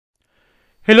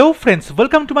Hello friends,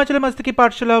 welcome to my channel MASTI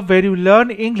PATHSHALA where you learn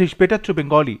English better through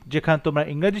Bengali যেখানে তোমরা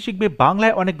ইংরেজি শিখবে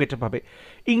বাংলায় অনেক বেটার ভাবে।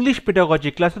 ইংলিশ পেডাগজি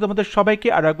ক্লাসে তোমাদের সবাইকে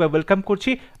আরো একবার ওয়েলকাম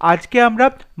করছি। আজকে আমরা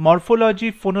মরফোলজি,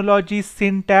 ফোনোলজি,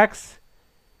 সিনট্যাক্স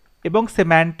এবং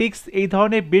সেমান্টিক্স এই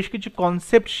ধরনের বেশ কিছু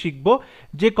কনসেপ্ট শিখব,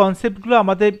 যে কনসেপ্টগুলো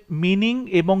আমাদের মিনিং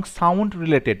এবং সাউন্ড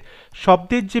রিলেটেড।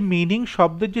 শব্দের যে মিনিং,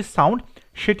 শব্দের যে সাউন্ড,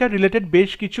 সেটা রিলেটেড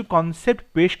বেশ কিছু কনসেপ্ট,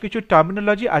 বেশ কিছু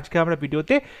টার্মিনোলজি আজকে আমরা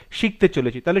ভিডিওতে শিখতে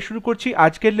চলেছি। তাহলে শুরু করছি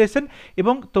আজকের লেসন।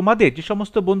 এবং তোমাদের যে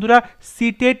সমস্ত বন্ধুরা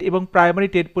সিটেট এবং প্রাইমারি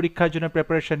টেট পরীক্ষার জন্য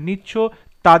প্রিপারেশন নিচ্ছ,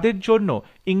 তাদের জন্য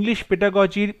ইংলিশ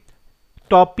পেডাগজির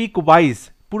টপিক ওয়াইজ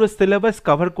পুরো সিলেবাস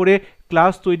কভার করে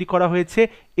ক্লাস তৈরি করা হয়েছে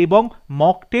এবং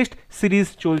মক টেস্ট সিরিজ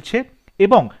চলছে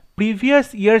এবং প্রিভিয়াস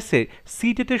ইয়ার্সের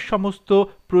সিটেটের সমস্ত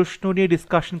প্রশ্ন নিয়ে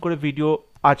ডিসকাশন করে ভিডিও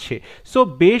আছে। সো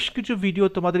বেশ কিছু ভিডিও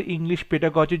তোমাদের ইংলিশ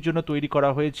পেডাগজির জন্য তৈরি করা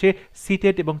হয়েছে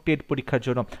সিটেট এবং টেট পরীক্ষার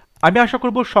জন্য। আমি আশা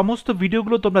করব সমস্ত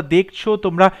ভিডিওগুলো তোমরা দেখছো,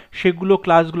 তোমরা সেগুলো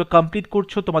ক্লাসগুলো কমপ্লিট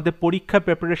করছো তোমাদের পরীক্ষা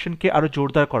প্রিপারেশনকে আরো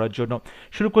জোরদার করার জন্য।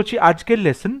 শুরু করছি আজকের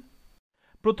লেসন।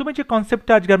 প্রথমে যে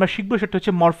কনসেপ্টটা আজকে আমরা শিখবো সেটা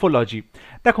হচ্ছে মরফোলজি।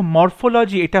 দেখো,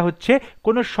 মরফোলজি এটা হচ্ছে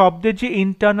কোনো শব্দের যে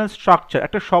ইন্টারনাল স্ট্রাকচার,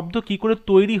 একটা শব্দ কি করে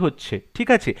তৈরি হচ্ছে, ঠিক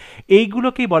আছে,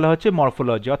 এইগুলোকেই বলা হচ্ছে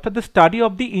মরফোলজি, অর্থাৎ the study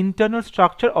of the internal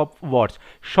structure of words.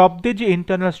 শব্দের যে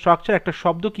ইন্টারনাল স্ট্রাকচার, একটা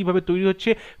শব্দ কিভাবে তৈরি হচ্ছে,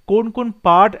 কোন কোন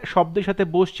পার্ট শব্দের সাথে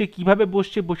বসছে, কিভাবে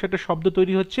বসে একটা শব্দ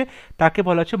তৈরি হচ্ছে, তাকে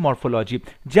বলা হচ্ছে মরফোলজি।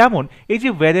 যেমন এই যে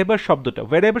ওয়্যারএভার শব্দটা,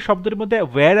 ওয়্যারএভার শব্দের মধ্যে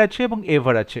ওয়্যার আছে এবং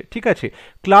এভার আছে, ঠিক আছে।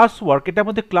 ক্লাস ওয়ার্ক, এটার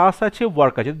মধ্যে ক্লাস আছে, ওয়ার্ক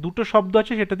আছে, দুটো শব্দ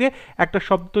আছে, সেটা দিয়ে একটা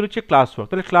শব্দ তৈরি হচ্ছে ক্লাস ওয়ার্ক।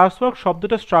 তাহলে ক্লাস ওয়ার্ক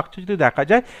শব্দটা স্ট্রাকচার যদি দেখা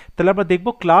যায়, তাহলে আমরা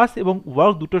দেখবো ক্লাস এবং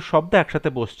ওয়ার্ক দুটো শব্দ একসাথে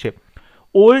বসছে।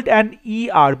 ওল্ড অ্যান্ড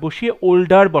আর বসিয়ে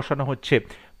ওল্ডার বসানো হচ্ছে।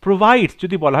 প্রোভাইডস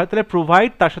যদি বলা হয়, তাহলে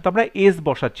প্রোভাইড তার সাথে আমরা এস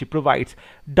বসাচ্ছি, প্রোভাইডস।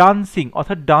 ডান্সিং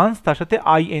অর্থাৎ ডান্স, তার সাথে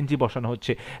আইএনজি বসানো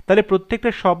হচ্ছে। তাহলে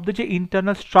প্রত্যেকটা শব্দের যে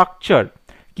ইন্টারনাল স্ট্রাকচার,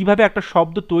 কিভাবে একটা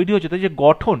শব্দ তৈরি হচ্ছে, তার যে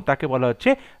গঠন, তাকে বলা হচ্ছে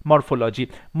মরফোলজি।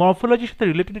 মরফোলজির সাথে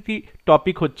রিলেটেড একটি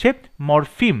টপিক হচ্ছে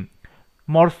মরফিম।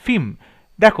 মরফিম,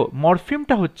 দেখো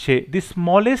মরফিমটা হচ্ছে দি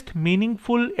smallest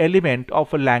meaningful element of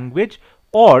a language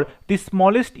or the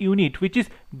smallest unit which is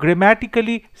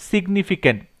grammatically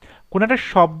significant. কোনো একটা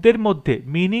শব্দের মধ্যে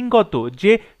মিনিংগত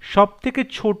যে সব থেকে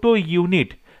ছোট ইউনিট,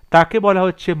 তাকে বলা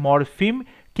হচ্ছে মরফিম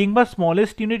কিংবা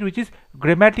smallest unit which is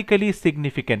grammatically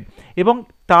significant. এবং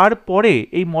তারপরে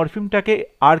এই মরফিমটাকে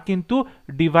আর কিন্তু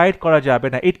ডিভাইড করা যাবে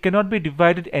না, ইট ক্যানট বি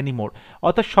ডিভাইডেড এনিমোর।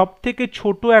 অর্থাৎ সব থেকে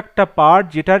ছোট একটা পার্ট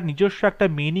যেটার নিজস্ব একটা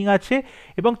মিনিং আছে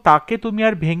এবং তাকে তুমি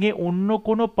আর ভেঙে অন্য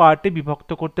কোনো পার্টে বিভক্ত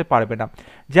করতে পারবে না।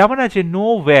 যেমন আছে নো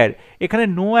ওয়্যার, এখানে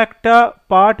নো একটা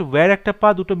পার্ট, ওয়্যার একটা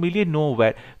পার্ট, দুটো মিলিয়ে নো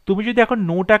ওয়্যার। তুমি যদি এখন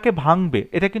নোটাকে ভাঙবে,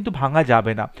 এটা কিন্তু ভাঙা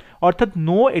যাবে না। অর্থাৎ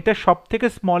নো এটা সব থেকে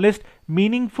স্মলেস্ট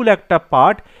মিনিংফুল একটা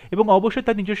পার্ট এবং অবশ্যই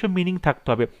তার নিজস্ব মিনিং থাকতে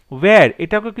হবে। ওয়্যার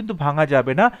এটাকে কিন্তু ভাঙা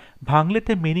যাবে না, ভাঙলে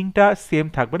তো মিনিংটা সেম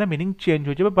থাকবে না, মিনিং চেঞ্জ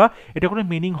হয়ে যাবে বা এটা কোনো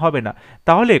মিনিং হবে না।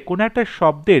 তাহলে কোনো একটা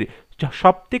শব্দের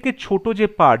সব থেকে ছোট যে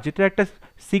পার্ট, যেটা একটা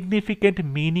সিগনিফিক্যান্ট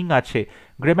মিনিং আছে,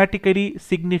 গ্রামাটিক্যালি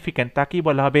সিগনিফিক্যান্ট, তাকেই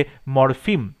বলা হবে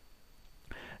মরফিম।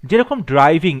 যেরকম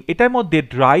ড্রাইভিং, এটার মধ্যে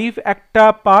ড্রাইভ একটা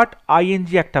পার্ট,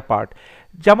 আইএনজি একটা পার্ট।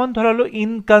 যেমন ধরা হলো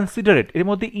ইনকনসিডারেট, এর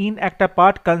মধ্যে ইন একটা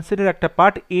পার্ট, কনসিডার একটা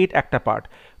পার্ট, এট একটা পার্ট।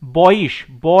 বয়িশ,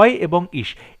 বয় এবং ইশ,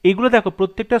 এগুলো দেখো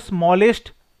প্রত্যেকটা স্মলেস্ট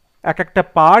এক একটা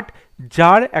পার্ট,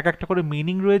 যার এক একটা করে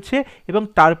মিনিং রয়েছে এবং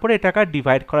তারপরে এটাকে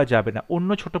ডিভাইড করা যাবে না, অন্য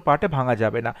ছোট পার্টে ভাঙা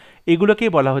যাবে না।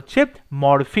 এগুলোকেই বলা হচ্ছে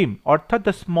মরফিম, অর্থাৎ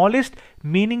the smallest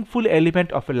meaningful element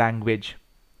of A language.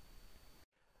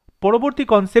 পরবর্তী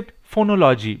কনসেপ্ট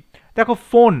ফোনোলজি। দেখো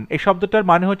ফোন এই শব্দটার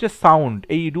মানে হচ্ছে সাউন্ড,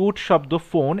 এই রুট শব্দ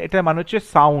ফোন, এটার মানে হচ্ছে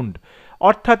সাউন্ড।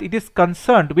 অর্থাৎ it is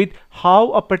concerned with how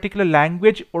a particular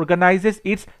language organises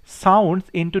it's sounds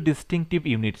into distinctive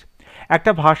units.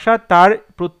 একটা ভাষা তার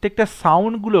প্রত্যেকটা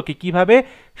সাউন্ডগুলোকে কিভাবে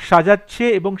সাজাচ্ছে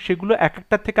এবং সেগুলো এক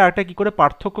একটার থেকে আরেকটা কী করে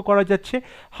পার্থক্য করা যাচ্ছে।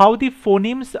 How the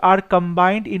phonemes R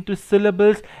combined into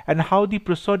syllables and how the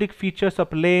প্রোসোডিক features of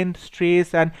length, stress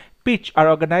and pitch R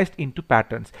organised into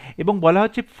patterns. এবং বলা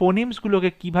হচ্ছে ফোনিমসগুলোকে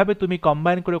কিভাবে তুমি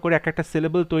কম্বাইন করে করে এক একটা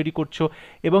সিলেবল তৈরি করছো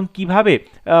এবং কিভাবে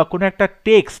কোনো একটা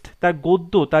টেক্সট, তার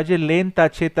গদ্য, তার যে লেন্থ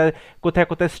আছে, তার কোথায়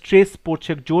কোথায় স্ট্রেস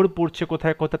পড়ছে, জোর পড়ছে,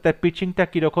 কোথায় কোথায় তার পিচিংটা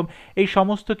কীরকম, এই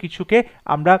সমস্ত কিছুকে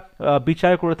আমরা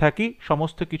বিচার করে থাকি,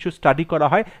 সমস্ত কিছু স্টাডি করা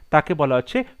হয়, তাকে বলা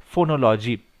হচ্ছে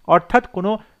ফোনোলজি। অর্থাৎ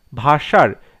কোনো ভাষার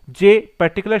যে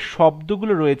পার্টিকুলার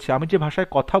শব্দগুলো রয়েছে, আমি যে ভাষায়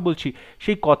কথা বলছি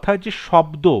সেই কথার যে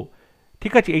শব্দ,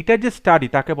 ঠিক আছে, এইটার যে স্টাডি,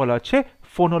 তাকে বলা হচ্ছে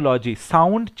ফোনোলজি।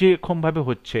 সাউন্ড যেরকমভাবে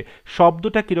হচ্ছে,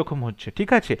 শব্দটা কীরকম হচ্ছে, ঠিক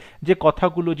আছে, যে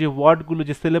কথাগুলো, যে ওয়ার্ডগুলো,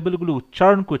 যে সিলেবলগুলো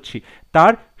উচ্চারণ করছি,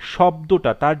 তার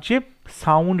শব্দটা, তার যে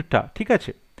সাউন্ডটা, ঠিক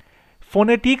আছে।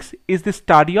 Phonetics is the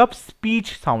study of speech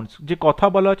sounds, যে কথা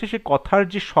বলা হচ্ছে সে কথার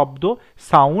যে শব্দ,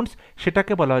 সাউন্ডস,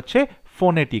 সেটাকে বলা হচ্ছে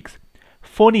ফোনেটিক্স।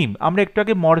 ফোনিম আমরা একটু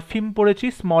আগে মরফিম পড়েছি,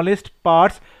 স্মলেস্ট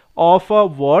পার্টস অফ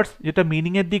ওয়ার্ডস, যেটা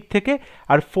মিনিংয়ের দিক থেকে,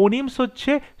 আর ফোনিমস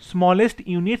হচ্ছে smallest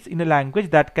units in a language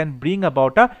that can bring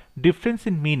about a difference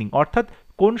in meaning, অর্থাৎ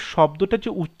কোন শব্দটা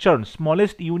যে উচ্চারণ,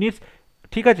 স্মলেস্ট ইউনিটস,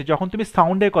 ঠিক আছে, যখন তুমি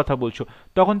সাউন্ডের কথা বলছো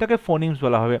তখন তাকে ফোনিমস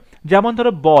বলা হবে। যেমন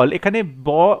ধরো বল, এখানে ব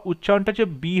উচ্চারণটা হচ্ছে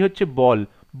বি হচ্ছে বল,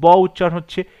 ব উচ্চারণ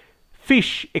হচ্ছে। ফিশ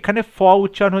এখানে ফ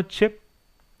উচ্চারণ হচ্ছে,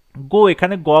 গো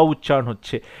এখানে গ উচ্চারণ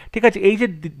হচ্ছে, ঠিক আছে। এই যে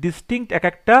ডিস্টিংক্ট এক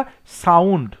একটা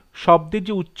সাউন্ড, শব্দের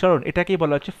যে উচ্চারণ, এটাকেই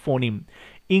বলা হচ্ছে ফোনিম।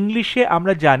 ইংলিশে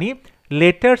আমরা জানি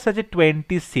লেটার্স আছে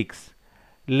 26,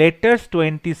 লেটার্স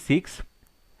 26,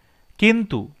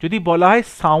 কিন্তু যদি বলা হয়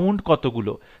সাউন্ড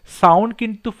কতগুলো, সাউন্ড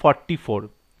কিন্তু 44।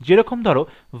 যেরকম ধরো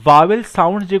ভাওয়েল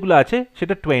সাউন্ড যেগুলো আছে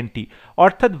সেটা 20,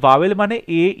 অর্থাৎ ভাওয়েল মানে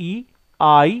এ E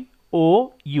I O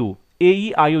you, A E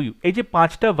I O you, এই যে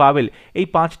 5টা ভাওয়েল, এই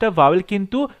 5টা ভাওয়েল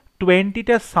কিন্তু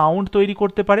 20টা সাউন্ড তৈরি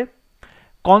করতে পারে।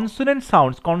 কনসোনেন্ট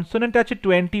সাউন্ডস, কনসোনেন্ট আছে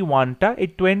 21টা, এই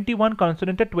 21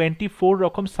 কনসোনেন্টটা 24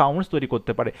 রকম সাউন্ডস তৈরি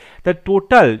করতে পারে। তার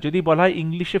টোটাল যদি বলা হয়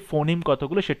ইংলিশে ফোনিম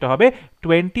কতগুলো, সেটা হবে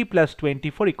 20 +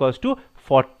 24 =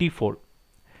 44।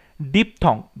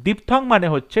 ডিপথং, ডিপথং মানে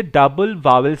হচ্ছে ডাবল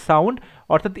ভাওয়েল সাউন্ড,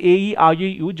 অর্থাৎ এ ই আই ও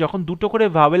ইউ যখন দুটো করে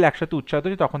ভাওয়েল একসাথে উচ্চারিত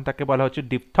হচ্ছে তখন তাকে বলা হচ্ছে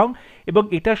ডিপথং, এবং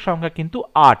এটার সংখ্যা কিন্তু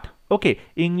 8। ওকে,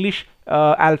 ইংলিশ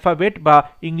অ্যালফাবেট বা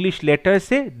ইংলিশ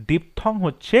লেটার্সে ডিপথং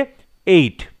হচ্ছে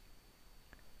 8।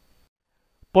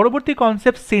 পরবর্তী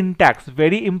কনসেপ্ট সিনট্যাক্স,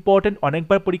 ভেরি ইম্পর্টেন্ট,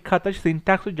 অনেকবার পরীক্ষাতে আসে।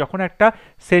 সিনট্যাক্স যখন একটা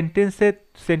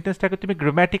সেন্টেন্সটাকে তুমি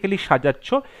গ্রামাটিক্যালি সাজাচ্ছ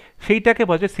সেইটাকে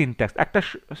বলে সিনট্যাক্স। একটা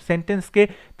সেন্টেন্সকে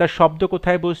তার শব্দ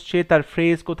কোথায় বসছে, তার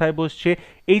ফ্রেজ কোথায় বসছে,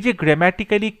 এই যে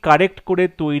গ্রামাটিক্যালি কারেক্ট করে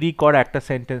তৈরি করা একটা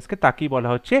সেন্টেন্সকে, তাকেই বলা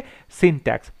হচ্ছে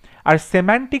সিনট্যাক্স। আর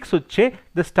সেমান্টিক্স হচ্ছে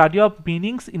the study of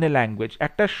meanings in a language,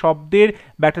 একটা শব্দের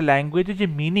বা একটা ল্যাঙ্গুয়েজের যে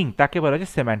মিনিং তাকে বলা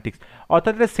হচ্ছে সেমান্টিক্স।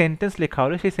 অর্থাৎ একটা সেন্টেন্স লেখা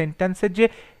হলে সেই সেন্টেন্সের যে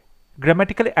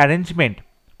গ্রামাটিক্যাল অ্যারেঞ্জমেন্ট,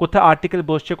 কোথায় আর্টিকেল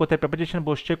বসছে, কোথায় প্রেপোজিশন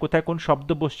বসছে, কোথায় কোন শব্দ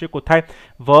বসছে, কোথায়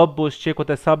ভার্ব বসছে,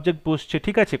 কোথায় সাবজেক্ট বসছে,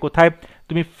 ঠিক আছে, কোথায়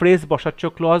তুমি ফ্রেজ বসাচ্ছ,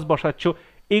 ক্লজ বসাচ্ছ,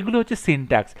 এগুলো হচ্ছে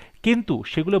সিনট্যাক্স। কিন্তু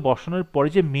সেগুলো বসানোর পরে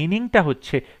যে মিনিংটা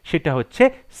হচ্ছে সেটা হচ্ছে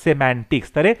সেম্যান্টিক্স।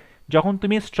 তাহলে যখন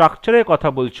তুমি স্ট্রাকচারের কথা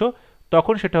বলছো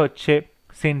তখন সেটা হচ্ছে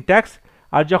সিনট্যাক্স,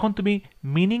 আর যখন তুমি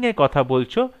মিনিংয়ের কথা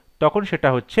বলছো তখন সেটা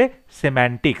হচ্ছে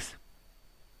সেম্যান্টিক্স।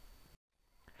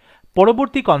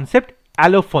 পরবর্তী কনসেপ্ট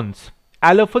অ্যালোফোনস।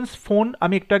 অ্যালোফোনস, ফোন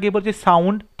আমি একটু আগে বলছি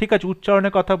সাউন্ড, ঠিক আছে,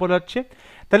 উচ্চারণের কথা বলা হচ্ছে।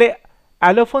 তাহলে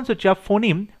অ্যালোফোনস হচ্ছে আ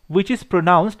ফোনিম which is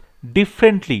pronounced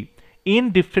differently in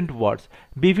different ওয়ার্ডস,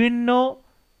 বিভিন্ন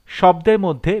শব্দের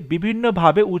মধ্যে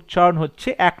বিভিন্নভাবে উচ্চারণ হচ্ছে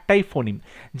একটাই ফোনিম।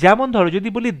 যেমন ধরো যদি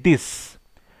বলি দিস,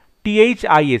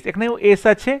 THIS, এখানেও এস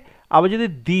আছে, আবার যদি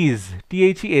দিস,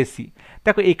 THEAC,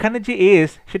 দেখো এখানে যে এস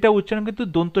সেটা উচ্চারণ কিন্তু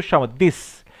দন্ত সম দিস,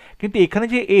 কিন্তু এখানে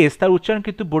যে এস তার উচ্চারণ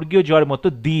কিন্তু বর্গীয় জয়ের মতো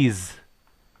দিজ,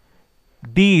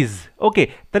 দিজ। ওকে,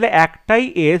 তাহলে একটাই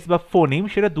এস বা ফোনিম,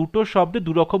 সেটা দুটো শব্দে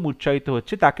দুরকম উচ্চারিত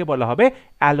হচ্ছে, তাকে বলা হবে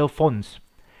অ্যালোফোনস।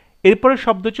 এরপরে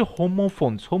শব্দ হচ্ছে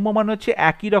হোমোফোনস। হোমো মানে হচ্ছে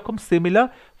একই রকম, সিমিলার,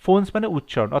 ফোনস মানে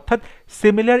উচ্চারণ, অর্থাৎ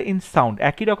সিমিলার ইন সাউন্ড,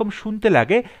 একই রকম শুনতে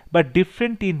লাগে, but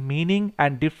different in meaning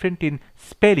and different in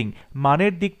spelling,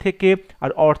 মানের দিক থেকে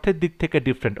আর অর্থের দিক থেকে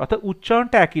ডিফারেন্ট, অর্থাৎ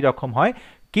উচ্চারণটা একই রকম হয়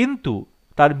কিন্তু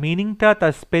তার মিনিংটা,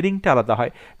 তার স্পেলিংটা আলাদা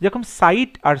হয়। যেরকম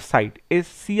সাইট আর সাইট,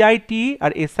 SCIT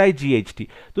আর SIGHT,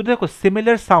 দুটো দেখো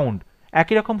সিমিলার সাউন্ড,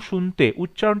 একই রকম শুনতে,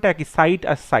 উচ্চারণটা একই, সাইট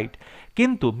আর সাইট,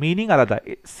 কিন্তু মিনিং আলাদা।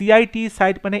 CIT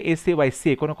সাইট মানে SAYC,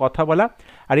 কোনো কথা বলা,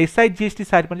 আর SIGHT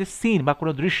সাইট মানে সিন বা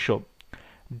কোনো দৃশ্য।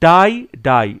 ডাই,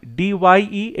 ডাই,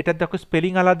 DYE, এটা দেখো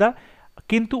স্পেলিং আলাদা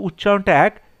কিন্তু উচ্চারণটা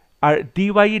এক, আর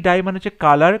DYE ডাই মানে হচ্ছে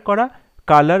কালার করা,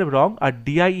 কালার রং, আর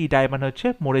DIE ডাই মানে হচ্ছে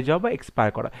মরে যাওয়া বা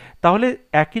এক্সপায়ার করা। তাহলে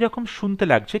একই রকম শুনতে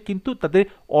লাগছে কিন্তু তাদের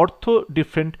অর্থ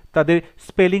ডিফারেন্ট, তাদের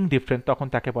স্পেলিং ডিফারেন্ট, তখন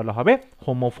তাকে বলা হবে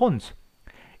হোমোফোনস।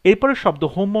 এরপরে শব্দ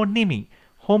হোমোনিমি।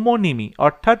 হোমোনিমি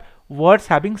অর্থাৎ ওয়ার্ডস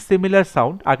হ্যাভিং সিমিলার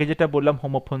সাউন্ড, আগে যেটা বললাম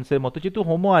হোমোফোনসের মতো, যেহেতু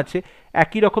হোমো আছে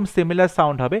একই রকম সিমিলার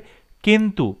সাউন্ড হবে,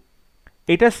 কিন্তু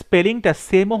এটা স্পেলিংটা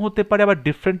সেমও হতে পারে আবার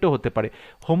ডিফারেন্টও হতে পারে।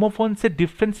 হোমোফোনসের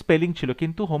ডিফারেন্ট স্পেলিং ছিল,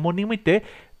 কিন্তু হোমোনিমিতে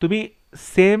তুমি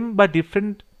সেম বা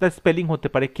ডিফারেন্ট তার স্পেলিং হতে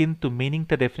পারে কিন্তু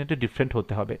মিনিংটা ডেফিনেটলি ডিফারেন্ট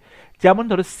হতে হবে। যেমন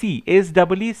ধরো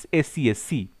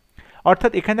SEACA,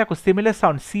 অর্থাৎ এখানে দেখো সিমিলার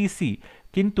সাউন্ড CC,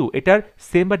 কিন্তু এটার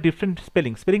সেম বা ডিফারেন্ট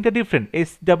স্পেলিং, স্পেলিংটা ডিফারেন্ট,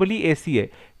 SEACA,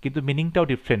 কিন্তু মিনিংটাও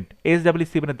ডিফারেন্ট।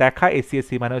 SEAC মানে দেখা, SEAC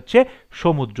মানে হচ্ছে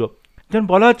সমুদ্র। যেমন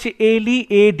বলা হচ্ছে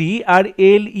LEAD আর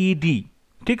LED,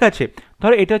 ঠিক আছে।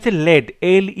 ধরো এটা হচ্ছে লেড,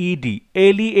 LED,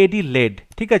 লেড,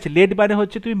 ঠিক আছে। লেড মানে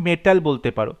হচ্ছে তুমি মেটাল বলতে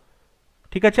পারো,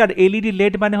 ঠিক আছে। আর LED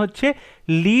লেড মানে হচ্ছে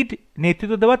লিড,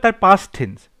 নেতৃত্ব দেওয়া, তার পাস্ট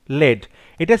টেন্স লেড।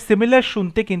 এটা সিমিলার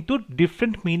শুনতে কিন্তু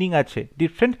ডিফারেন্ট মিনিং আছে,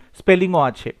 ডিফারেন্ট স্পেলিংও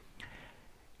আছে।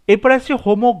 এরপর আসছে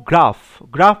হোমোগ্রাফ।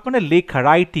 গ্রাফ মানে লেখা,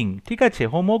 রাইটিং, ঠিক আছে।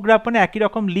 হোমোগ্রাফ মানে একই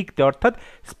রকম লিখতে, অর্থাৎ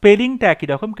স্পেলিংটা একই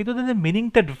রকম কিন্তু তাদের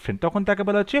মিনিংটা ডিফারেন্ট, তখন তাকে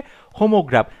বলা হচ্ছে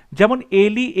হোমোগ্রাফ। যেমন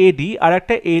এলইএডি আর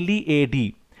একটা এলইএডি,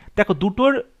 দেখো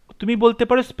দুটোর তুমি বলতে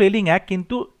পারো স্পেলিং এক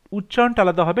কিন্তু উচ্চারণটা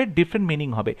আলাদা হবে, ডিফারেন্ট মিনিং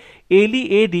হবে।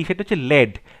 এলইএডি সেটা হচ্ছে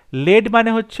লেড, লেড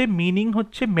মানে হচ্ছে মিনিং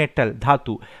হচ্ছে মেটাল,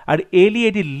 ধাতু। আর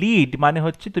এলইএডি লিড মানে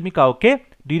হচ্ছে তুমি কাউকে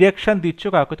ডিরেকশন দিচ্ছ,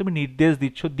 কাউকে তুমি নির্দেশ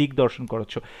দিচ্ছ, দিক দর্শন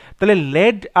করছো। তাহলে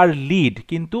লেড আর লিড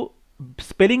কিন্তু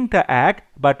স্পেলিংটা এক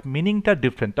বাট মিনিংটা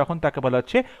ডিফারেন্ট, তখন তাকে বলা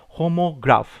হচ্ছে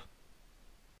হোমোগ্রাফ।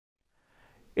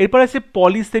 এরপর আছে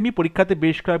পলিসেমি, পরীক্ষাতে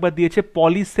বেশ কয়েকবার দিয়েছে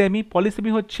পলিসেমি।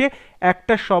 পলিসেমি হচ্ছে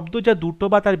একটা শব্দ যা দুটো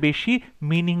বা তার বেশি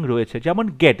মিনিং রয়েছে, যেমন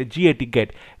গেট, জিএটি, গেট।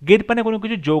 গেট মানে কোনো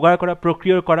কিছু জোগাড় করা,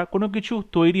 প্রক্রিয়া করা, কোনো কিছু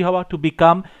তৈরি হওয়া, টু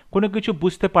বিকাম, কোনো কিছু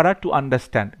বুঝতে পারা, টু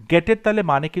আন্ডারস্ট্যান্ড। গেটের তাহলে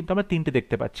মানে কিন্তু আমরা তিনটে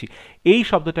দেখতে পাচ্ছি, এই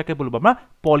শব্দটাকে বলবো আমরা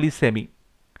পলিসেমি।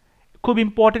 খুব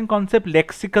ইম্পর্টেন্ট কনসেপ্ট,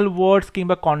 লেক্সিক্যাল ওয়ার্ডস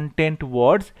কিংবা content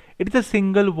words. It is a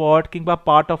single word কিংবা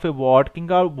পার্ট অফ এ ওয়ার্ড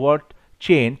কিংবা word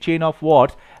chain of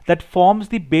words that forms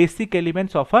the basic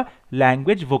elements of a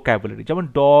language vocabulary, যেমন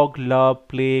ডগ, লাভ,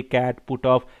 play, cat, put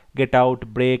off, get out,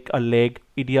 break আ leg.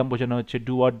 Idiom বোঝানো হচ্ছে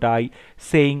do or die,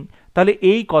 saying. তাহলে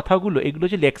এই কথাগুলো, এগুলো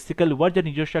যে lexical word, যার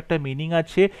নিজস্ব একটা মিনিং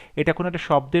আছে, এটা কোনো একটা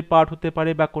শব্দের পার্ট হতে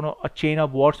পারে বা কোনো চেইন অফ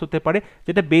ওয়ার্ডস হতে পারে,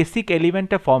 যেটা বেসিক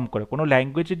এলিমেন্টটা ফর্ম করে, কোনো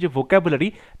ল্যাঙ্গুয়েজের যে ভোকাবুলারি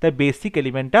তার বেসিক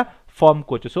এলিমেন্টটা ফর্ম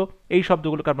করছে। সো এই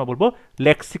শব্দগুলোকে আমরা বলবো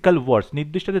লেক্সিক্যাল ওয়ার্ডস,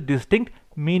 নির্দিষ্ট ডিস্টিংক্ট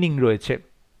মিনিং রয়েছে।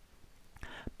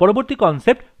 পরবর্তী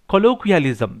কনসেপ্ট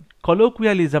কলোকুয়ালিজম।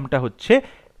 কলোকুয়ালিজমটা হচ্ছে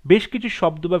বেশ কিছু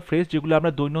শব্দ বা ফ্রেজ যেগুলো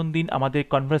আমরা দৈনন্দিন আমাদের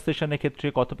কনভারসেশনের ক্ষেত্রে,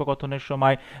 কথোপকথনের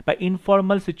সময় বা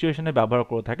ইনফর্মাল সিচুয়েশনে ব্যবহার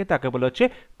করে থাকে, তাকে বলা হচ্ছে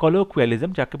কলোকুয়ালিজম,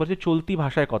 যাকে বলা হচ্ছে চলতি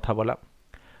ভাষায় কথা বলা।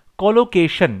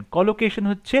 কলোকেশন, কলোকেশন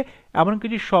হচ্ছে এমন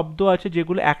কিছু শব্দ আছে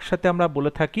যেগুলো একসাথে আমরা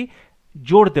বলে থাকি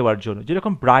জোর দেওয়ার জন্য,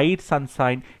 যেরকম bright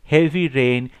Sunshine, heavy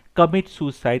rain, commit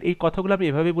suicide. এই কথাগুলো আমরা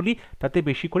এভাবে বলি, তাতে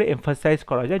বেশি করে এমফাসাইজ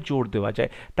করা যায়, জোর দেওয়া যায়,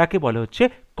 তাকে বলা হচ্ছে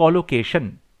কলোকেশন।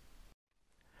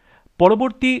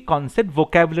 পরবর্তী কনসেপ্ট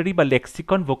ভোকাবুলারি বা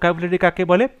লেক্সিকন। ভোকাবুলারি কাকে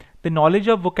বলে? The knowledge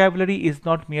of vocabulary is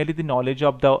not merely the knowledge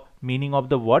of the meaning of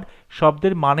the word.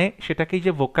 শব্দের মানে সেটাকেই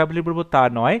যে ভোকাবুলারি বলবো তা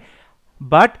নয়,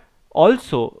 but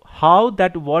also how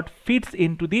that word fits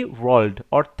into the world,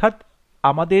 অর্থাৎ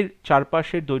আমাদের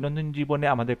চারপাশের দৈনন্দিন জীবনে,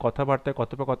 আমাদের কথাবার্তায়,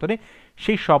 কথোপকথনে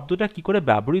সেই শব্দটা কি করে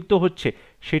ব্যবহৃত হচ্ছে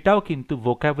সেটাও কিন্তু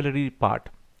ভোকাবুলারির পার্ট,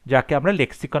 যাকে আমরা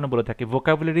লেক্সিকন বলে থাকি।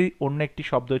 ভোকাবুলারির অন্য একটি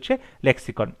শব্দ হচ্ছে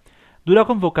লেক্সিকন। দুই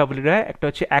রকম ভোকাবুলারি হয়, একটা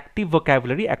হচ্ছে অ্যাক্টিভ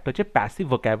ভোকাবুলারি, একটা হচ্ছে প্যাসিভ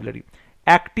ভোকাবুলারি।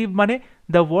 অ্যাক্টিভ মানে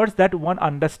the words that one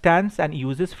understands and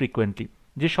uses frequently,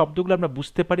 যে শব্দগুলো আমরা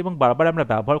বুঝতে পারি এবং বারবার আমরা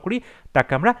ব্যবহার করি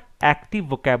তাকে আমরা অ্যাক্টিভ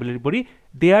ভোকাবুলারি বলি।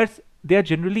 দে are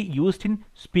generally used in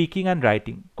speaking and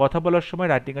writing. কথা বলার সময়,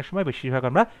 রাইটিংয়ের সময় বেশিরভাগ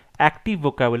আমরা অ্যাক্টিভ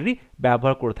ভোকাবুলারি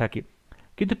ব্যবহার করে থাকি।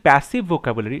 কিন্তু প্যাসিভ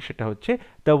ভোকাবুলারি সেটা হচ্ছে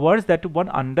the words that one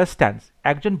understands,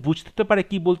 একজন বুঝতে তো পারে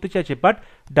কি বলতে চাইছে বাট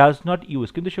ডাজ নট ইউজ,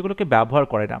 কিন্তু সেগুলোকে ব্যবহার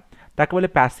করে না, তাকে বলে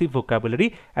passive vocabulary.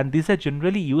 And this are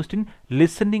generally used in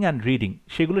listening and reading.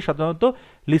 সেগুলো সাধারণত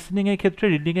লিসেনিংয়ের ক্ষেত্রে,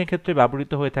 রিডিংয়ের ক্ষেত্রে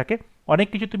ব্যবহৃত হয়ে থাকে। অনেক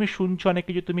কিছু তুমি শুনছো, অনেক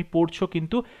কিছু তুমি পড়ছো,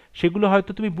 কিন্তু সেগুলো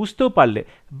হয়তো তুমি বুঝতেও পারলে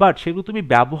বাট সেগুলো তুমি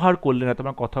ব্যবহার করলে না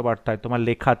তোমার কথাবার্তায়, তোমার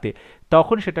লেখাতে,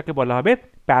 তখন সেটাকে বলা হবে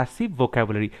প্যাসিভ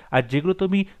ভোকাবুলারি। আর যেগুলো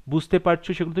তুমি বুঝতে পারছো,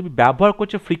 সেগুলো তুমি ব্যবহার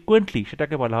করছো ফ্রিকোয়েন্টলি,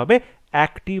 সেটাকে বলা হবে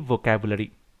অ্যাক্টিভ ভোকাবুলারি।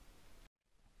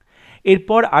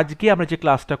 এরপর আজকে আমরা যে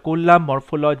ক্লাসটা করলাম,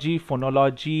 মরফোলজি,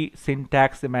 ফোনোলজি,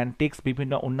 সিনট্যাক্স, সেমান্টিক্স,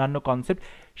 বিভিন্ন অন্যান্য কনসেপ্ট,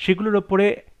 সেগুলোর ওপরে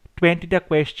 20টা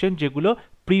কোয়েশ্চেন যেগুলো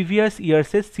প্রিভিয়াস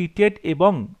ইয়ার্সের সিটেট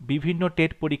এবং বিভিন্ন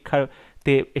টেট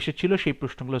পরীক্ষাতে এসেছিল, সেই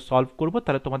প্রশ্নগুলো সলভ করব,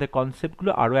 তাহলে তোমাদের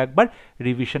কনসেপ্টগুলো আরও একবার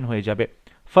রিভিশন হয়ে যাবে।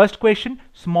 First question,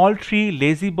 small tree,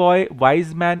 lazy বয়, ওয়াইজ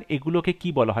ম্যান, এগুলোকে কি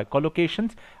বলা হয়?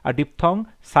 কলোকেশনস, আর ডিপথং,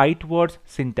 সাইট ওয়ার্ডস,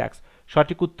 সিনট্যাক্স।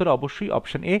 সঠিক উত্তর অবশ্যই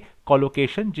অপশন এ,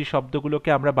 কলোকেশন। যে শব্দগুলোকে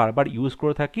আমরা বারবার ইউজ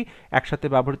করে থাকি, একসাথে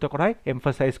ব্যবহৃত করা হয়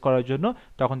এমফাসাইজ করার জন্য,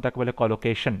 তখন তাকে বলে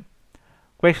collocation.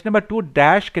 Question number 2,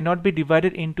 dash cannot B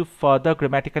divided into further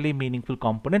grammatically meaningful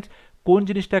components. কোন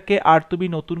জিনিসটাকে আর তুমি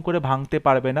নতুন করে ভাঙতে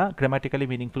পারবে না গ্রামাটিক্যালি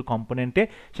মিনিংফুল কম্পোনেন্টে,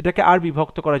 সেটাকে আর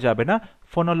বিভক্ত করা যাবে না?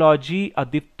 ফোনোলজি, আ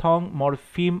ডিপথং,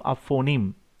 মরফিম, আ ফোনিম।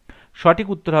 সঠিক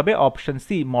উত্তর হবে অপশন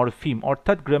সি, মরফিম।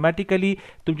 অর্থাৎ গ্রামাটিক্যালি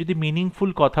তুমি যদি মিনিংফুল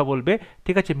কথা বলবে,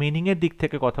 ঠিক আছে, মিনিংয়ের দিক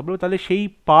থেকে কথা বলবে, তাহলে সেই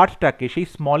পার্টটাকে, সেই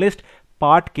স্মলেস্ট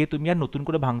পার্টকে তুমি আর নতুন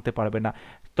করে ভাঙতে পারবে না,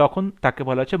 তখন তাকে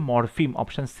বলা হচ্ছে মরফিম।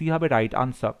 অপশন সি হবে right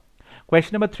answer.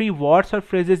 Question number 3, words or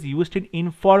phrases used in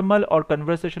informal or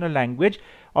conversational language,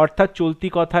 অর্থাৎ চলতি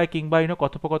কথায় কিংবা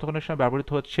কথোপকথনের সময় ব্যবহৃত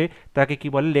হচ্ছে, তাকে কি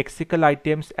বলে? Lexical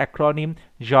items, acronym,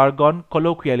 jargon,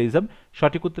 কলোকুয়ালিজম।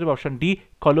 সঠিক উত্তর অপশন ডি,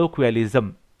 কলোকুয়ালিজম।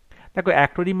 দেখো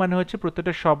অ্যাক্রোনিম মানে হচ্ছে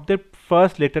প্রত্যেকটা শব্দের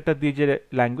ফার্স্ট লেটারটা দিয়ে যে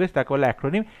ল্যাঙ্গুয়েজ তাকে বলে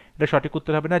অ্যাক্রোনিম, এটা সঠিক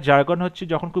উত্তর হবে না। জার্গন হচ্ছে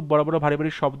যখন খুব বড় বড় ভারী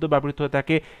ভারী শব্দ ব্যবহৃত হয়ে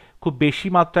থাকে, খুব বেশি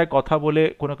মাত্রায় কথা বলে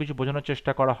কোনো কিছু বোঝানোর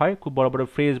চেষ্টা করা হয়, খুব বড় বড়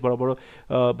ফ্রেজ, বড় বড়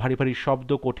ভারী ভারী শব্দ,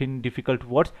 কঠিন ডিফিকাল্ট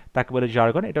ওয়ার্ডস, তাকে বলে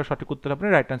জার্গন। এটাও সঠিক উত্তর হবে না।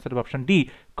 রাইট আনসার হবে option D,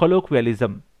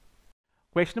 কলোকুয়ালিজম।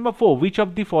 Question number 4, which of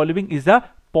the following is a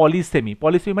polysemy?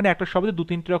 polysemy মানে একটা শব্দে দু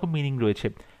তিনটে রকম মিনিং রয়েছে।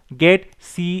 Gate,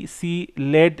 C,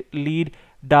 lead, lead,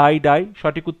 die.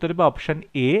 সঠিক উত্তর হবে অপশন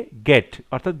এ, গেট।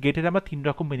 অর্থাৎ গেটের আমরা তিন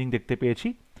রকম মিনিং দেখতে পেয়েছি।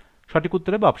 সঠিক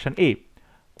উত্তর হবে option A.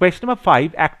 Question number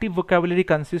 5, active vocabulary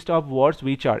consist of words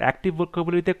which are. Active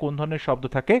ভোকাবুলারিতে কোন ধরনের শব্দ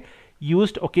থাকে?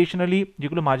 ইউজড অকেশনালি,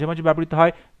 যেগুলো মাঝে মাঝে ব্যবহৃত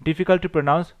হয়। ডিফিকাল্ট টু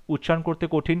প্রোনাউন্স, উচ্চারণ করতে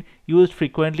কঠিন। ইউজড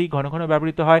ফ্রিকোয়েন্টলি, ঘন ঘন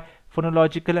ব্যবহৃত হয়।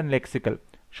 Phonological and lexical.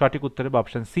 সঠিক উত্তর হবে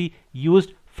অপশন সি,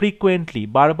 ইউজড ফ্রিকোয়েন্টলি,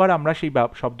 বারবার আমরা সেই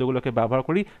শব্দগুলোকে ব্যবহার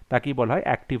করি, তাকেই বলা হয়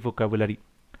active vocabulary.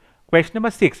 Question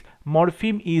number 6,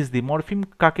 morpheme is the, morpheme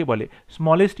কাকে বলে?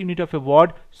 Smallest unit of a word,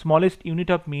 smallest unit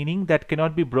of meaning that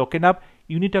cannot be broken up,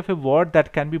 unit of a word that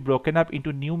can be broken up into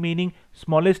new meaning,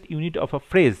 smallest unit of a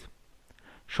phrase.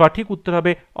 সঠিক উত্তর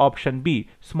হবে option B,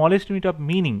 smallest unit of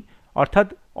meaning, অর্থাৎ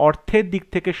অর্থের দিক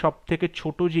থেকে সব থেকে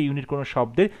ছোট যে ইউনিট কোনো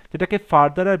শব্দের, যেটাকে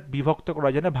ফার্দার আর বিভক্ত করা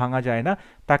যায় না, ভাঙা যায় না,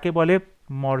 তাকে বলে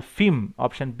মরফিম।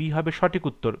 অপশন বি হবে সঠিক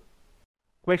উত্তর।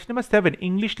 Question number 7,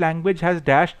 English language has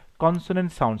dash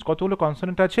consonant sounds. কতগুলো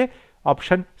কনসোনেন্ট আছে?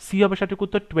 অপশন সি হবে সঠিক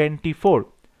উত্তর, 24।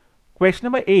 Question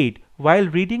number 8, while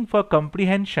reading for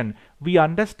comprehension, we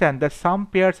understand that some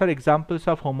pairs are examples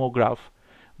of homograph.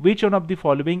 Which one of the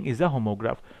following is a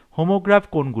homograph? Homograph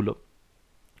কোনগুলো?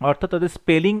 অর্থাৎ তাদের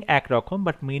spelling একরকম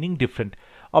but meaning different.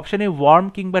 Option A, worm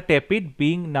কিংবা টেপিড,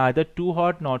 being neither too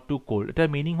hot not to cold. এটার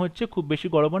meaning হচ্ছে খুব বেশি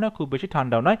গরমও না, খুব বেশি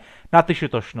ঠান্ডাও নয়,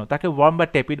 নাতিশীতোষ্ণ, তাকে ওয়ার্ম বা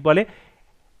টেপিড বলে।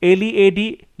 এলইএডি,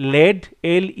 লেড,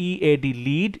 এলইএডি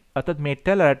লিড, অর্থাৎ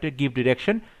মেটাল, আর একটা give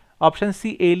direction. Option C,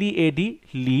 এলইএডি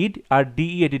lead, আর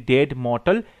ডিইএডি dead,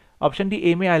 mortal. Option D,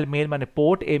 এমএএল mail মানে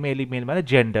পোর্ট, এমএলই মেল মানে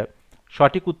জেন্ডার।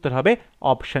 সঠিক উত্তর হবে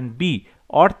অপশন বি,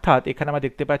 অর্থাৎ এখানে আমরা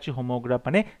দেখতে পাচ্ছি হোমোগ্রাফ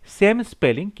মানে সেম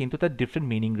স্পেলিং কিন্তু তার ডিফারেন্ট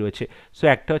মিনিং রয়েছে। সো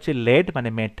একটা হচ্ছে লেড মানে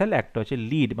মেটাল, একটা হচ্ছে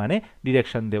লিড মানে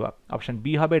ডিরেকশন দেওয়া। অপশন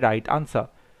বি হবে right answer.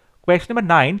 Question number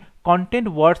 9, content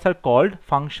words are called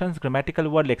functions, grammatical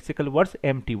word, lexical words,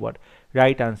 empty word.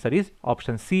 Right answer is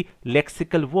option C,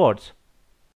 lexical words.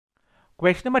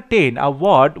 Question number 10, a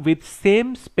word with same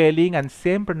spelling and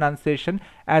same pronunciation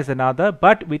as another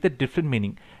but with a different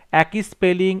meaning. একই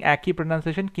spelling, একই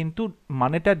pronunciation কিন্তু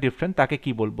মানেটা different, তাকে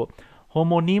কি বলবো?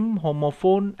 Homonym,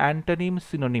 homophone, antonym,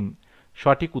 synonym.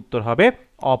 সঠিক উত্তর হবে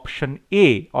অপশন এ,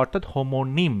 অর্থাৎ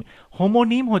হোমোনিম।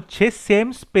 হোমোনিম হচ্ছে সেম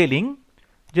স্পেলিং,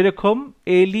 যেরকম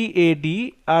এলইএডি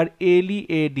আর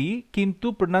এলইএডি, কিন্তু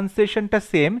প্রোনাউন্সিয়েশনটা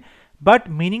সেম বাট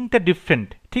মিনিংটা ডিফারেন্ট,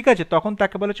 ঠিক আছে, তখন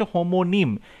তাকে বলা হচ্ছে হোমোনিম।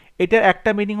 এটার একটা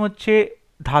মিনিং হচ্ছে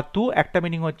ধাতু, একটা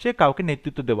মিনিং হচ্ছে কাউকে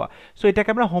নেতৃত্ব দেওয়া, সো এটাকে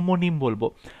আমরা হোমোনিম বলবো।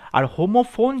 আর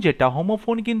হোমোফোন যেটা,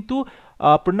 হোমোফোন কিন্তু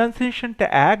প্রোনাউন্সিয়েশনটা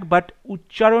এক বাট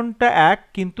উচ্চারণটা এক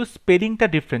কিন্তু স্পেলিংটা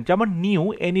ডিফারেন্ট, যেমন নিউ,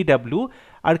 এনইডাব্লিউ,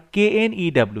 আর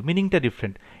কেএনইডাব্লিউ, মিনিংটা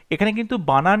ডিফারেন্ট। এখানে কিন্তু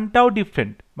বানানটাও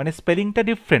ডিফারেন্ট, মানে স্পেলিংটা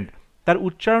ডিফারেন্ট, তার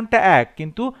উচ্চারণটা এক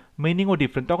কিন্তু মিনিংও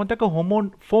ডিফারেন্ট, তখন তাকে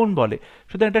হোমোফোন বলে।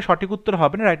 সুতরাং এটা সঠিক উত্তর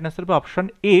হবে না। রাইট আনসার হবে অপশন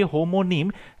এ, হোমোনিম,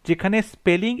 যেখানে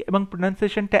স্পেলিং এবং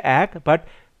প্রোনাউন্সিয়েশনটা এক বাট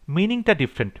মিনিংটা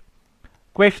different.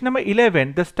 Question number 11,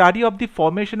 the study of the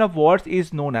formation of words is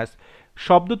known as.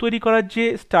 শব্দ তৈরি করার যে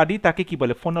স্টাডি তাকে কি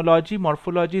বলে? Phonology,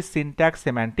 morphology, syntax,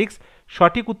 সেমান্টিক্স।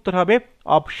 সঠিক উত্তর হবে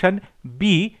option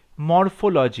B,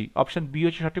 morphology. Option B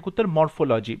হচ্ছে সঠিক উত্তর,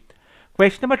 morphology.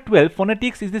 Question number 12,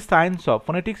 phonetics is the science of,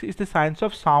 phonetics is the science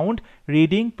of sound,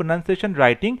 reading, pronunciation,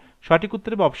 writing. সঠিক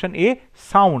উত্তর হবে অপশন এ,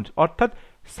 সাউন্ড, অর্থাৎ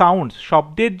সাউন্ডস,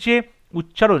 শব্দের যে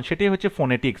উচ্চারণ সেটাই হচ্ছে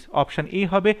ফোনেটিক্স। অপশন এ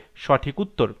হবে সঠিক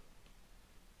উত্তর।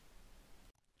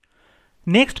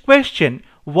 Next question,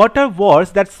 what are words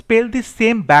that spell the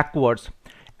same backwards.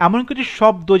 এমন কিছু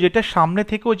শব্দ যেটা সামনে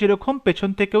থেকেও যেরকম পেছন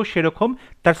থেকেও সেরকম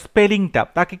তার স্পেলিংটা,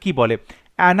 তাকে কি বলে?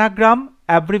 Anagram,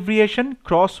 abbreviation,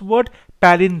 crossword,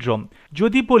 palindrome.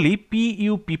 যদি বলি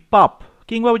পিইউপি, পাপ,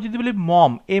 কিংবা যদি বলি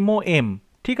মম, এমওএম,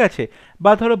 ঠিক আছে,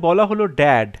 বা ধরো বলা হলো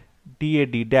ড্যাড,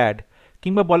 ডিএডি, ড্যাড,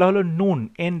 কিংবা বলা হলো নুন,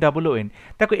 এনডাব্লুএন।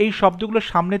 দেখো এই শব্দগুলো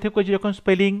সামনে থেকে যেরকম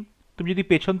স্পেলিং, তুমি যদি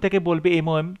পেছন থেকে বলবে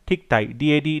এমওএম, ঠিক তাই,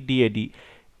 ডিএডি, ডিএডি,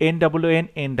 এনডাব্লুএন,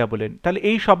 এনডাব্লুএন, তাহলে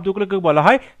এই শব্দগুলোকে বলা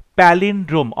হয়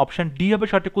প্যালিন্ড্রোম। অপশন ডি হবে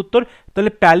সঠিক উত্তর।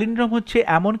 তাহলে প্যালিন্ড্রোম হচ্ছে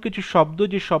এমন কিছু শব্দ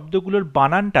যে শব্দগুলোর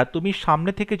বানানটা তুমি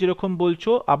সামনে থেকে যেরকম বলছো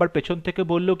আবার পেছন থেকে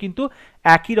বললেও কিন্তু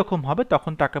একই রকম হবে,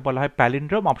 তখন তাকে বলা হয়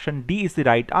palindrome. Option D is the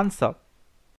right answer.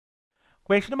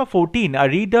 Question number 14, a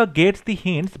reader gets the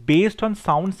hints based on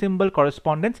sound symbol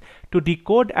correspondence to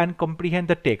decode and comprehend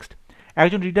the text.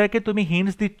 একজন রিডারকে তুমি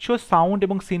হিন্টস দিচ্ছ সাউন্ড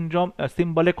এবং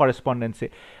সিম্বলের করেসপন্ডেন্সে।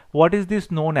 What is this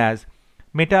known as?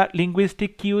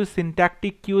 মেটালিঙ্গুইস্টিক কিউজ,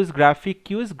 syntactic কিউজ, graphic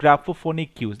কিউজ, গ্রাফোফোনিক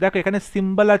কিউজ। দেখো এখানে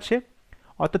symbol আছে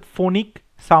অর্থাৎ ফোনিক,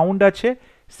 sound আছে,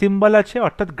 symbol আছে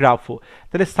অর্থাৎ গ্রাফো।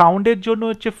 তাহলে সাউন্ডের জন্য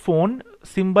হচ্ছে ফোন,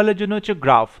 সিম্বলের জন্য হচ্ছে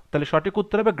গ্রাফ, তাহলে সঠিক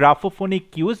উত্তর হবে গ্রাফোফোনিক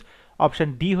কিউজ, অপশন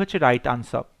ডি হচ্ছে right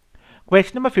answer.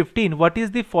 Question number 15, what is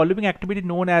the following activity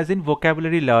known as in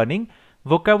vocabulary learning?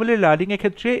 Vocabulary learning এর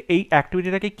ক্ষেত্রে এই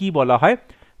অ্যাক্টিভিটিটাকে কি বলা হয়?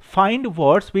 Find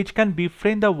words which can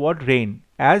বিফ্রেন the word rain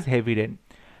as heavy rain.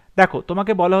 দেখো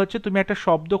তোমাকে বলা হচ্ছে তুমি একটা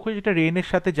শব্দ খুঁজে যেটা রেনের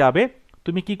সাথে যাবে,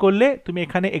 তুমি কি করলে, তুমি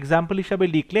এখানে এক্সাম্পল হিসাবে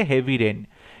লিখলে হেভি রেন।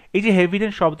 এই যে হেভি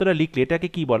রেন শব্দটা লিখলে এটাকে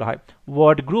কি বলা হয়?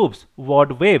 Word groups,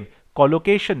 word wave,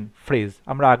 collocation, phrase.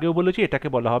 আমরা আগেও বলেছি এটাকে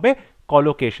বলা হবে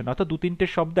কলোকেশন, অর্থাৎ দু তিনটে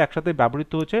শব্দ একসাথে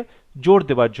ব্যবহৃত হচ্ছে জোর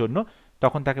দেওয়ার জন্য,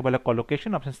 তখন তাকে বলা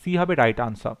কলোকেশন, অপশন সি হবে right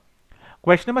answer.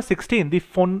 Question number 16,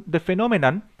 the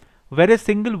phenomenon where a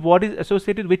single word is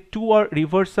associated with two or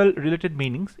reversal related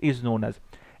meanings is known as?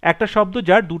 একটা শব্দ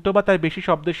যার দুটো বা তার বেশি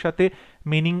শব্দের সাথে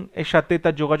মিনিং এর সাথে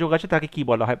তার যোগাযোগ আছে তাকে কি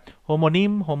বলা হয়?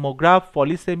 হোমোনিম, হোমোগ্রাফ,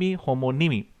 পলিসেমি,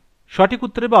 হোমোনিমি। সঠিক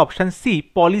উত্তর হবে অপশন সি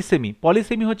পলিসেমি।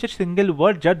 পলিসেমি হচ্ছে সিঙ্গেল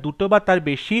ওয়ার্ড যার দুটো বা তার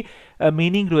বেশি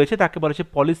মিনিং রয়েছে তাকে বলা হচ্ছে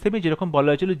পলিসেমি। যেরকম বলা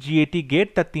হয়েছিল জিএটি গেট,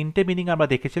 তার তিনটে মিনিং আমরা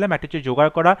দেখেছিলাম, একটা হচ্ছে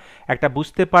জোগাড় করা, একটা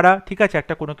বুঝতে পারা, ঠিক আছে,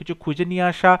 একটা কোনো কিছু খুঁজে নিয়ে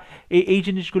আসা, এই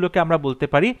জিনিসগুলোকে আমরা বলতে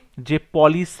পারি যে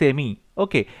পলিসেমি।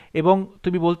 ওকে, এবং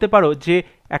তুমি বলতে পারো যে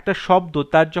একটা শব্দ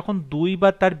তার যখন দুই বা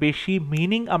তার বেশি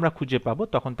মিনিং আমরা খুঁজে পাবো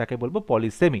তখন তাকে বলবো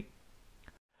পলিসেমি।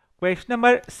 কোয়েশ্চন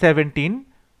নাম্বার 17,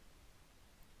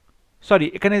 সরি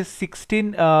এখানে 16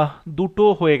 দুটো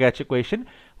হয়ে গেছে question.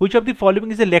 Which of the following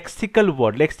is a lexical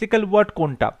word? Lexical word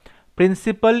কোনটা?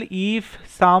 Principal, if,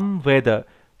 some, weather.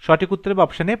 সঠিক উত্তর হবে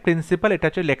অপশন এ প্রিন্সিপাল, এটা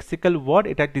হচ্ছে লেক্সিক্যাল ওয়ার্ড,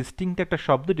 এটা ডিস্টিংক্ট একটা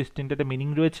শব্দ, ডিস্টিংক্ট একটা মিনিং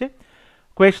রয়েছে।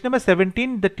 Question number 17,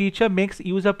 the teacher makes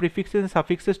use of prefixes and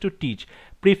suffixes to teach.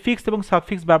 Prefix এবং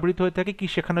সাফিক্স ব্যবহৃত হয়ে থাকে কি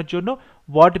শেখানোর জন্য?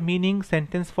 Word meaning,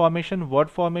 sentence formation, word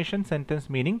formation, sentence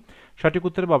meaning. সঠিক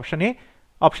উত্তর হবে option A,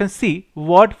 option C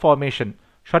word formation.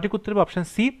 সঠিক উত্তর হবে অপশন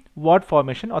সি ওয়ার্ড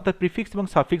ফর্মেশন, অর্থাৎ প্রিফিক্স এবং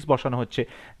সাফিক্স বসানো হচ্ছে।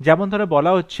 যেমন ধরে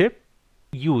বলা হচ্ছে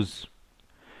ইউজ,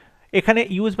 এখানে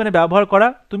ইউজ মানে ব্যবহার করা,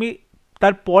 তুমি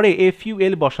তারপরে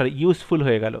এফইউএল বসালে ইউজফুল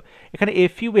হয়ে গেল। এখানে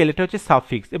এফইউএল এটা হচ্ছে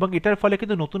সাফিক্স এবং এটার ফলে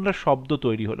কিন্তু নতুন একটা শব্দ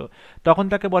তৈরি হলো, তখন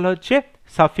তাকে বলা হচ্ছে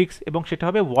সাফিক্স এবং সেটা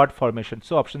হবে word formation.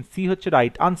 So option C হচ্ছে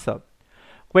right answer.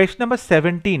 Question number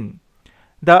 17,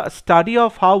 the study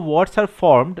of how words are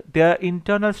formed, their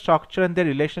internal structure and their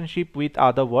relationship with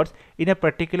other words in a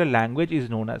particular language is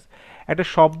known as। একটা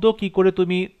শব্দ কি করে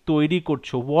তুমি তৈরি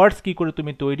করছো, ওয়ার্ডস কি করে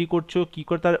তুমি তৈরি করছো, কি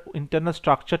করে তার ইন্টারনাল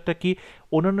স্ট্রাকচারটা কি,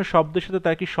 অন্যান্য শব্দের সাথে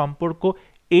তার কি সম্পর্ক,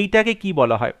 এইটাকে কি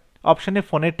বলা হয়? Option A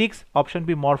phonetics, option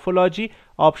B morphology,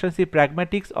 option C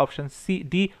pragmatics, option C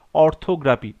D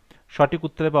orthography. সঠিক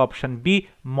উত্তর হবে অপশন বি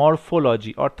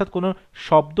মরফোলজি, অর্থাৎ কোনো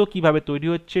শব্দ কিভাবে তৈরি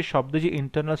হচ্ছে, শব্দের যে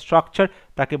ইন্টারনাল স্ট্রাকচার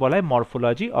তাকে বলা হয়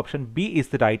morphology. Option B is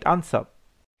the right answer.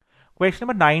 Question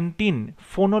number 19,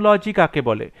 phonology কাকে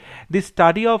বলে? দি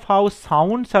study of how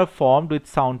sounds are formed with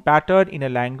sound pattern in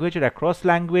a language or across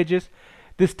languages,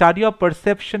 the study of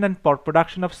perception and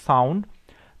production of sound,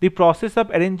 the process of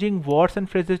arranging words and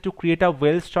phrases to create a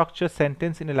well-structured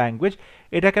sentence in a language।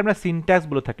 এটাকে আমরা syntax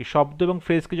বলে থাকি। শব্দ এবং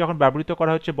ফ্রেজকে যখন ব্যবহৃত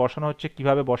করা হচ্ছে, বসানো হচ্ছে,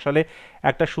 কিভাবে বসালে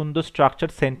একটা সুন্দর স্ট্রাকচার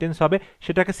সেন্টেন্স হবে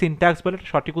সেটাকে সিনট্যাক্স বলে।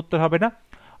 সঠিক উত্তর হবে না।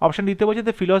 অপশন দিতে বলছে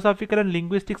the philosophical and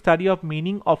linguistic study of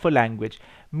meaning of A language.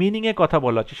 মিনিংয়ের কথা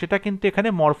বলা হচ্ছে, সেটা কিন্তু এখানে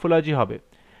মরফোলজি হবে।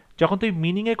 যখন তুমি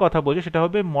মিনিংয়ের কথা বলছো সেটা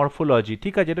হবে মরফোলজি,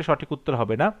 ঠিক আছে, এটা সঠিক উত্তর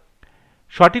হবে না।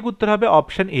 সঠিক উত্তর হবে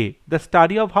option A the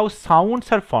study of how sounds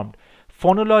are formed.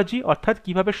 Phonology অর্থাৎ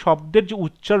কিভাবে শব্দের যে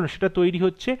উচ্চারণ সেটা তৈরি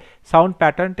হচ্ছে, সাউন্ড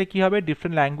প্যাটার্নটা কি হবে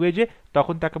ডিফারেন্ট ল্যাঙ্গুয়েজে,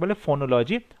 তখন তাকে বলে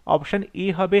ফোনোলজি। অপশন এ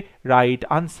হবে right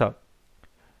answer.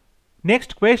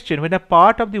 Next question, when a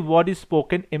part of the word is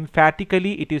spoken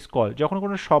emphatically it is called। যখন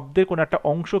কোনো শব্দের কোনো একটা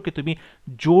অংশকে তুমি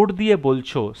জোর দিয়ে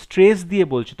বলছো, স্ট্রেস দিয়ে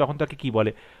বলছো, তখন তাকে কি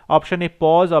বলে? Option A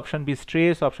pause, option B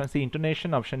stress, option C intonation,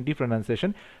 option D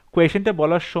pronunciation. কোয়েশ্চেনটা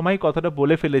বলার সময় কথাটা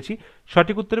বলে ফেলেছি,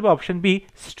 সঠিক উত্তর হবে অপশন বি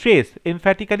স্ট্রেস।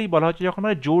 এমফ্যাটিক্যালি বলা হচ্ছে, যখন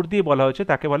মানে জোর দিয়ে বলা হচ্ছে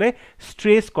তাকে বলে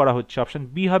স্ট্রেস করা হচ্ছে। অপশন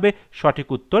বি হবে সঠিক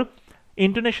উত্তর।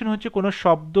 ইন্টোনেশন হচ্ছে কোনো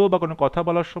শব্দ বা কোনো কথা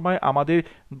বলার সময় আমাদের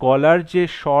গলার যে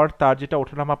স্বর তার যেটা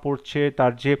ওঠানামা পড়ছে,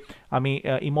 তার যে আমি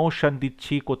ইমোশন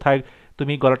দিচ্ছি, কোথায়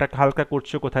তুমি গলাটাকে হালকা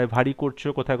করছো, কোথায় ভারী করছো,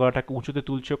 কোথায় গলাটাকে উঁচুতে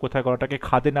তুলছো, কোথায় গলাটাকে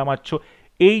খাদে নামাচ্ছ,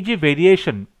 এই যে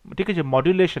ভেরিয়েশন, ঠিক আছে,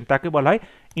 মডুলেশন, তাকে বলা হয়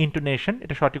ইন্টোনেশন।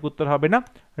 এটা সঠিক উত্তর হবে না।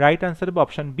 রাইট আনসার হবে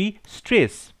option B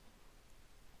stress.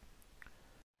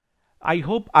 I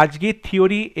hope আজকে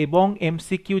থিওরি এবং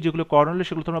এমসিকিউ যেগুলো করানো হলো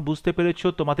সেগুলো তোমরা বুঝতে পেরেছো।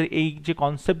 তোমাদের এই যে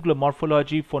কনসেপ্টগুলো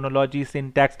মরফোলজি, ফোনোলজি,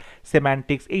 সিনট্যাক্স,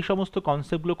 সেমান্টিক্স, এই সমস্ত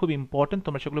কনসেপ্টগুলো খুব ইম্পর্টেন্ট,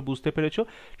 তোমরা সেগুলো বুঝতে পেরেছো।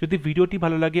 যদি ভিডিওটি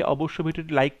ভালো লাগে অবশ্যই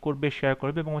ভিডিওটি লাইক করবে, শেয়ার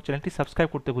করবে এবং আমার চ্যানেলটি সাবস্ক্রাইব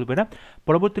করতে ভুলবে না।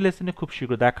 পরবর্তী লেসনে খুব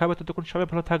শীঘ্র দেখা হবে, ততক্ষণ সবাই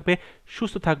ভালো থাকবে,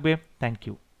 সুস্থ থাকবে। Thank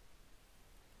you.